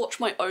forgot to swatch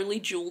my only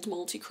jeweled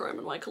multichrome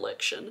in my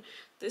collection.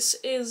 This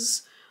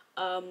is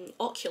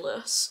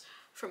Oculus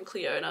from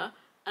Cliona,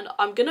 and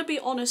I'm gonna be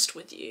honest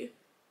with you.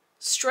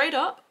 Straight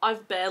up,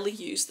 I've barely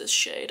used this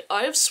shade.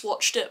 I have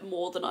swatched it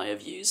more than I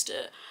have used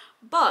it,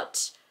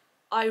 but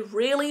I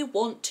really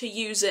want to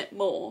use it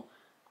more.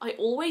 I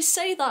always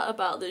say that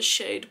about this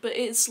shade, but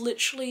it's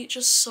literally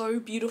just so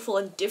beautiful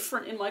and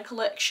different in my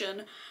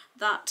collection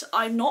that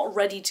I'm not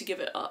ready to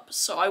give it up,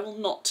 so I will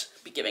not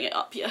be giving it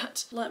up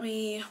yet. Let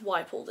me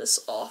wipe all this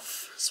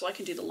off so I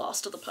can do the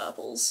last of the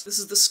purples. This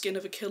is the Skin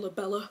of a Killer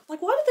Bella.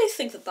 Like, why did they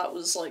think that that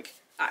was, like,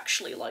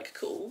 actually, like,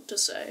 cool to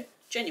say?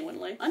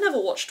 Genuinely. I never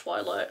watched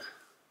Twilight.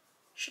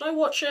 Should I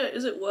watch it?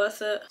 Is it worth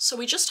it? So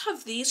we just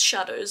have these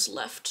shadows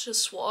left to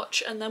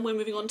swatch, and then we're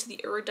moving on to the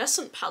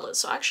Iridescent palette.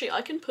 So actually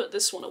I can put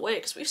this one away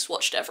because we've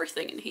swatched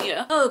everything in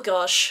here. Oh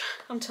gosh,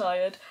 I'm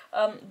tired.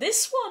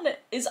 This one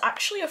is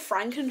actually a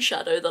Franken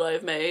shadow that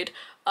I've made.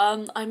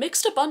 I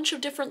mixed a bunch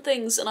of different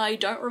things and I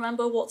don't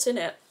remember what's in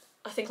it.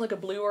 I think like a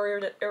blue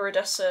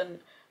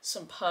iridescent,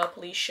 some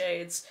purpley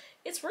shades.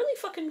 It's really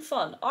fucking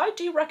fun. I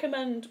do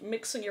recommend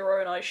mixing your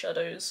own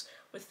eyeshadows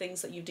with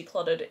things that you've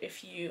decluttered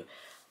if you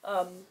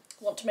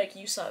want to make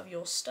use out of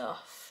your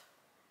stuff.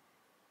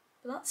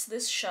 But that's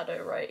this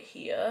shadow right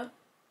here.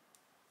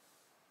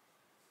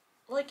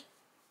 Like,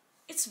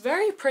 it's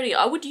very pretty.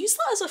 I would use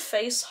that as a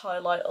face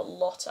highlight a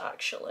lot,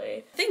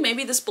 actually. I think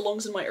maybe this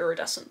belongs in my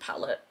iridescent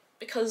palette,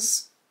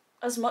 because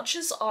as much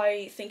as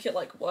I think it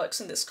like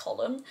works in this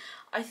column,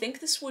 I think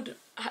this would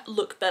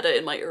look better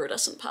in my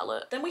iridescent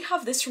palette. Then we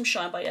have this from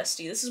Shine by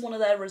SD. This is one of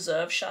their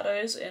reserve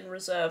shadows in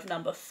reserve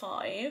number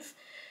 5.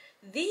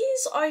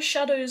 These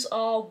eyeshadows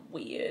are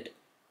weird.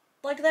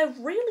 Like, they're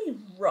really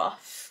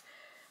rough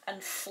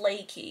and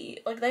flaky.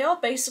 Like, they are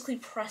basically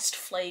pressed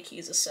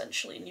flakies,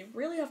 essentially, and you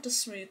really have to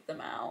smooth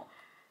them out.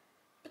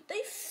 But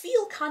they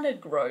feel kind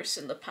of gross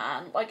in the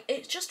pan. Like,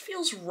 it just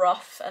feels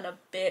rough and a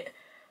bit...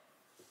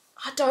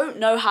 I don't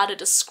know how to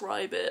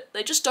describe it.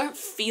 They just don't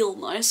feel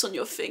nice on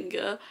your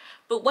finger.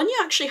 But when you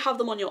actually have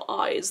them on your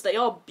eyes, they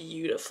are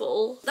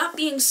beautiful. That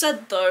being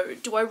said, though,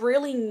 do I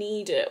really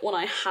need it when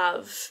I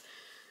have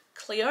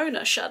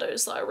Cliona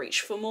shadows that I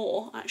reach for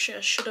more? Actually,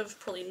 I should have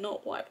probably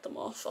not wiped them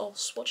off. I'll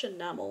swatch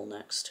Enamel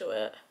next to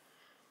it.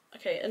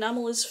 Okay,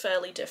 Enamel is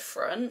fairly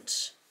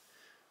different.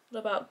 What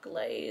about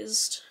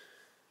Glazed?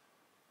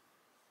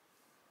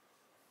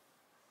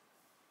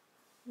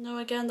 No,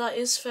 again, that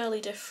is fairly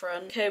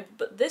different. Okay,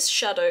 but this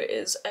shadow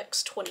is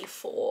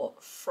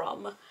X24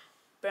 from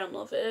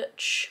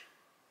Bernovich.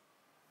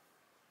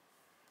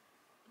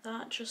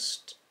 That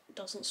just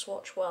doesn't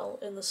swatch well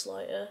in the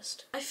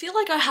slightest. I feel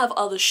like I have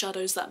other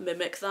shadows that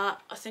mimic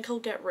that. I think I'll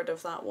get rid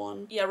of that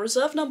one. Yeah,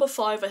 reserve number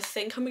 5, I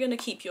think I'm gonna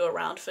keep you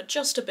around for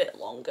just a bit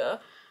longer.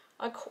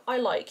 I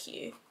like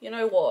you. You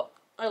know what?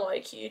 I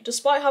like you.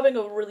 Despite having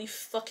a really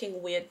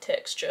fucking weird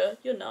texture,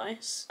 you're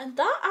nice. And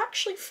that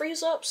actually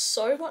frees up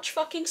so much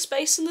fucking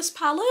space in this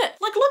palette.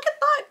 Like, look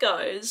at that,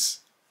 guys.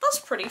 That's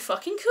pretty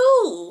fucking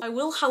cool. I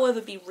will,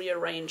 however, be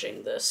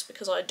rearranging this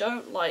because I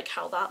don't like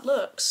how that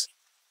looks.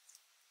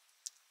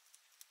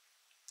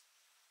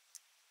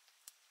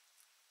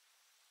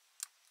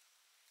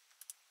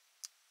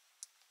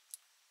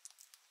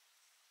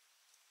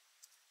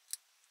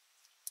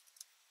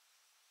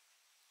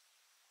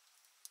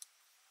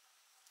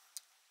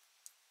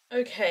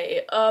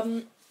 Okay,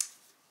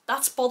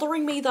 that's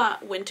bothering me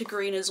that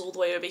wintergreen is all the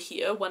way over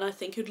here when I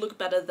think it'd look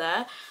better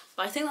there,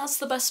 but I think that's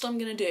the best I'm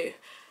gonna do.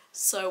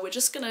 So we're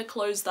just gonna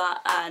close that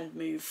and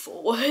move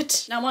forward.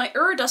 Now, my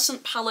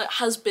iridescent palette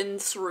has been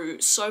through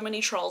so many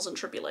trials and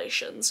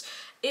tribulations.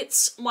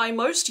 It's my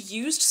most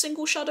used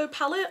single shadow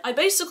palette. I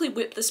basically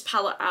whipped this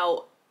palette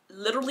out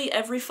literally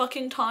every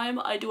fucking time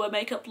I do a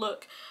makeup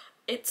look.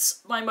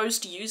 It's my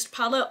most used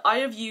palette. I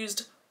have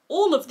used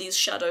all of these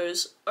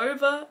shadows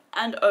over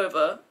and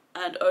over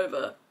and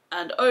over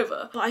and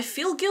over. But I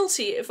feel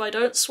guilty if I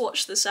don't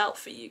swatch this out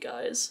for you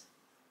guys.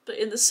 But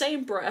in the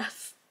same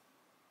breath,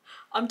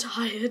 I'm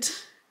tired.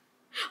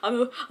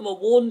 I'm a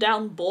worn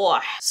down boy.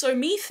 So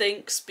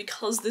methinks,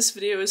 because this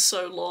video is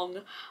so long,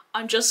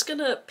 I'm just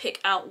gonna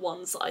pick out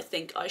ones that I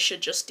think I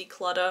should just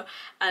declutter,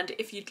 and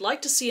if you'd like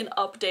to see an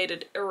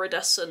updated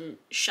iridescent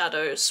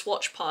shadow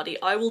swatch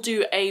party, I will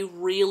do a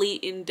really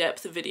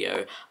in-depth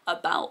video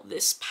about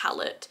this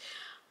palette.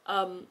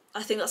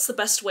 I think that's the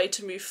best way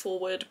to move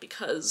forward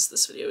because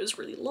this video is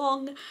really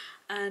long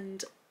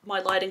and my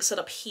lighting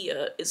setup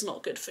here is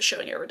not good for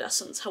showing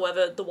iridescence.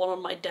 However, the one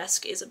on my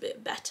desk is a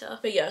bit better.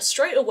 But yeah,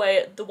 straight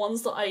away, the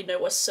ones that I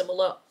know are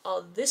similar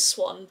are this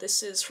one.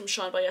 This is from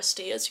Shine by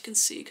SD, as you can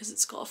see, because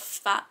it's got a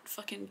fat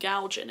fucking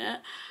gouge in it.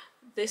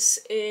 This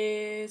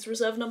is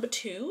Reserve number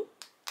 2.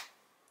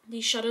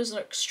 These shadows are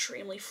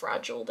extremely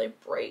fragile. They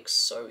break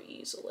so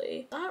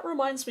easily. That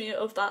reminds me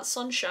of that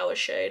Sun Shower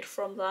shade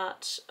from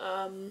that,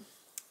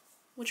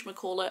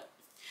 whatchamacallit?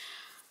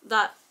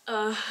 That,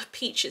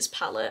 Peaches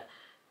palette.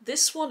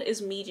 This one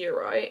is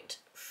Meteorite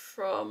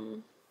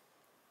from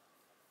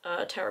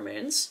Terra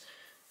Moons.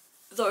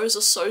 Those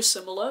are so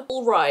similar.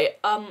 Alright,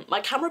 my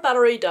camera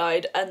battery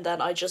died and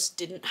then I just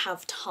didn't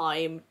have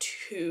time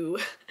to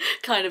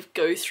kind of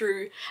go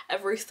through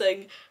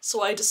everything,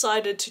 so I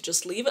decided to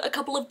just leave it a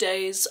couple of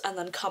days and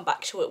then come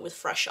back to it with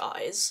fresh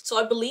eyes. So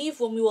I believe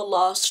when we were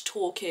last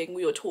talking,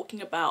 we were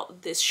talking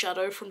about this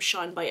shadow from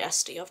Shine by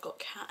SD. I've got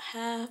cat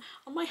hair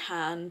on my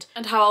hand,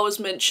 and how I was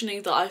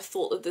mentioning that I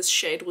thought that this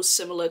shade was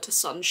similar to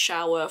Sun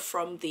Shower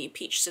from the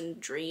Peaches and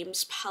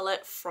Dreams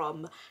palette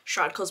from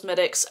Glisten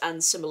Cosmetics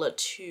and similar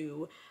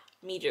to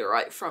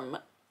Meteorite from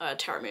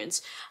Terra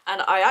Moons,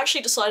 and I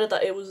actually decided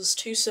that it was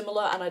too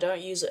similar and I don't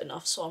use it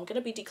enough, so I'm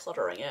gonna be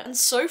decluttering it. And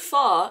so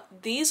far,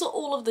 these are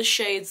all of the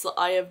shades that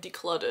I have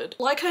decluttered.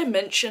 Like I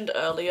mentioned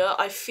earlier,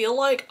 I feel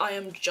like I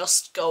am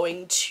just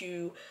going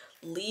to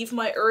leave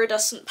my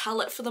iridescent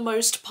palette for the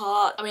most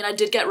part. I mean, I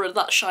did get rid of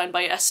that Shine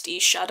by SD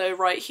shadow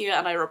right here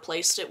and I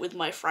replaced it with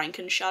my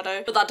Franken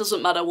shadow, but that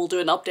doesn't matter. We'll do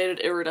an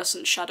updated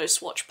iridescent shadow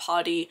swatch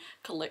party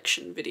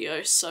collection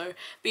video, so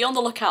be on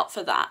the lookout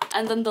for that.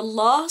 And then the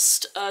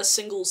last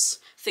singles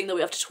thing that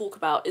we have to talk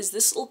about is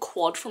this little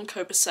quad from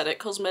Copacetic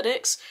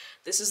Cosmetics.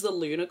 This is the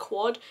Luna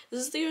quad.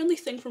 This is the only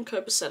thing from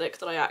Copacetic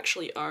that I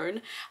actually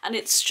own, and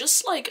it's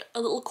just like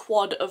a little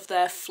quad of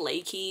their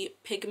flaky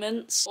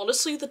pigments.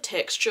 Honestly, the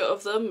texture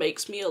of them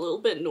makes me a little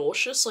bit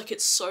nauseous. Like,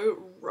 it's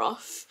so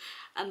rough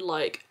and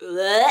like,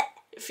 bleh.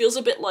 It feels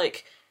a bit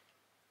like,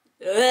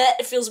 bleh.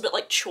 It feels a bit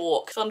like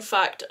chalk. Fun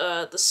fact,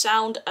 the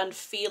sound and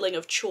feeling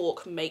of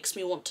chalk makes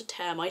me want to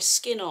tear my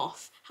skin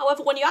off.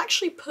 However, when you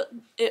actually put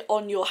it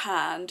on your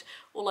hand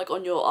or like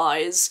on your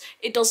eyes,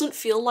 it doesn't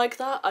feel like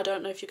that. I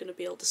don't know if you're going to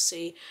be able to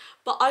see,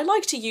 but I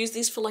like to use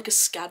these for like a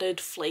scattered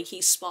flaky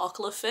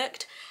sparkle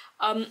effect.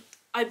 I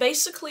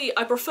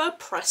prefer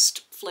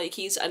pressed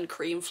flakies and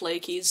cream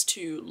flakies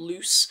to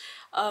loose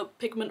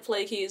pigment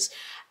flakies,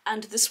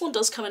 and this one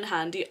does come in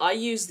handy. I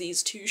use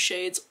these two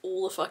shades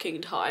all the fucking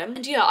time.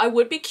 And yeah, I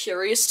would be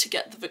curious to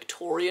get the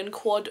Victorian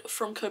quad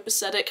from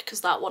Copacetic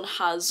because that one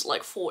has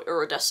like 4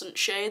 iridescent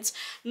shades.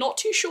 Not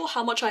too sure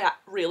how much I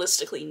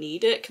realistically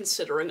need it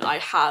considering I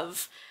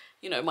have,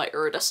 you know, my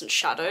iridescent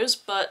shadows,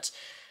 but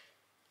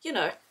you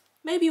know,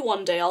 maybe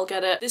one day I'll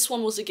get it. This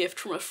one was a gift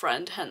from a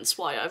friend, hence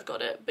why I've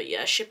got it. But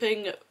yeah,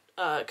 shipping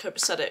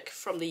Copacetic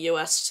from the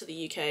US to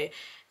the UK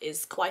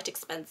is quite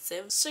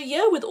expensive. So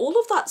yeah, with all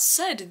of that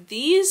said,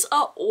 these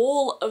are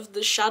all of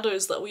the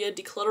shadows that we are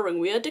decluttering.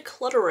 We are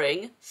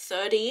decluttering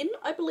 13,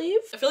 I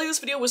believe. I feel like this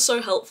video was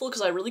so helpful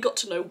because I really got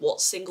to know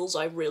what singles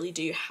I really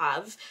do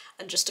have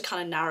and just to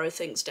kind of narrow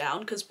things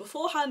down, because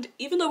beforehand,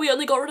 even though we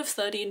only got rid of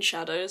 13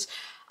 shadows,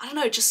 I don't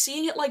know, just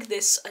seeing it like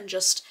this and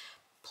just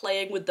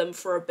playing with them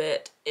for a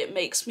bit, it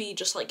makes me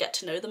just like get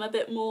to know them a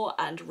bit more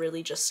and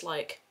really just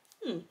like,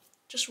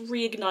 just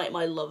reignite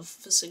my love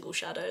for single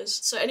shadows.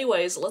 So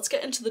anyways, let's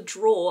get into the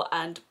drawer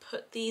and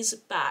put these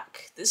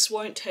back. This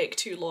won't take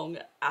too long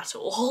at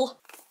all.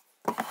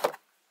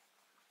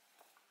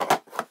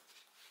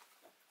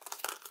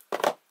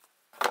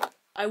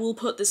 I will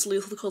put this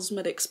Lethal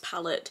Cosmetics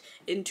palette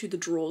into the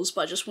drawers,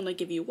 but I just want to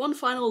give you one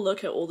final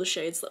look at all the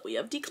shades that we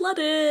have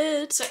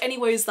decluttered. So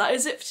anyways, that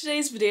is it for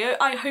today's video.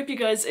 I hope you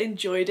guys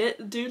enjoyed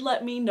it. Do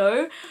let me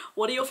know,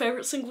 what are your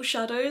favourite single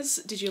shadows?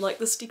 Did you like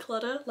this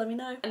declutter? Let me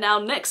know. And now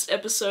next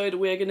episode,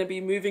 we're going to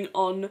be moving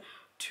on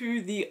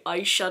to the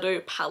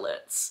eyeshadow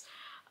palettes.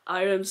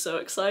 I am so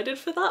excited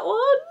for that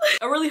one.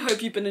 I really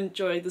hope you've been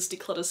enjoying this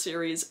declutter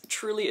series.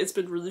 Truly, it's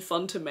been really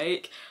fun to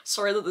make.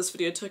 Sorry that this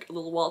video took a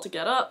little while to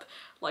get up.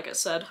 Like I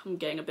said, I'm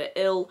getting a bit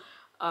ill.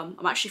 I'm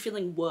actually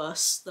feeling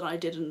worse than I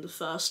did in the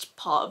first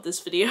part of this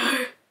video.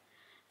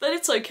 But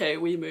it's okay,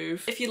 we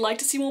move. If you'd like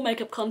to see more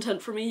makeup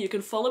content from me, you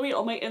can follow me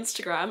on my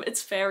Instagram.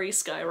 It's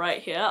faerie.skye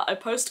right here. I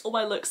post all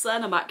my looks there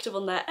and I'm active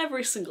on there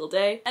every single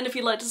day. And if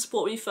you'd like to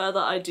support me further,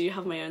 I do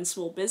have my own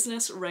small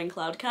business, Rain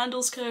Cloud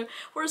Candles Co.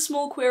 We're a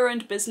small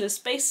queer-owned business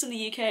based in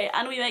the UK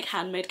and we make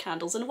handmade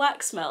candles and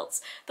wax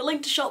melts. The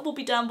link to shop will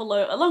be down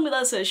below along with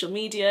our social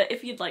media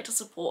if you'd like to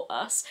support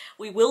us.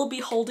 We will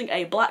be holding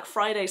a Black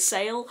Friday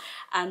sale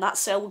and that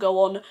sale will go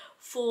on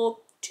for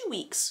 2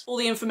 weeks. All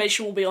the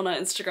information will be on our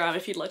Instagram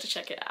if you'd like to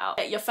check it out.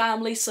 Get your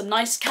family some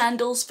nice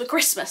candles for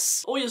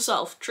Christmas. Or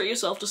yourself. Treat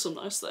yourself to some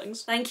nice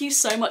things. Thank you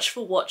so much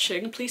for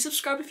watching. Please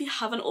subscribe if you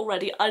haven't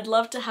already. I'd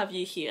love to have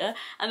you here.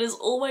 And as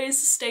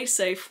always, stay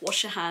safe,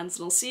 wash your hands,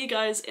 and I'll see you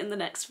guys in the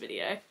next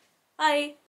video. Bye!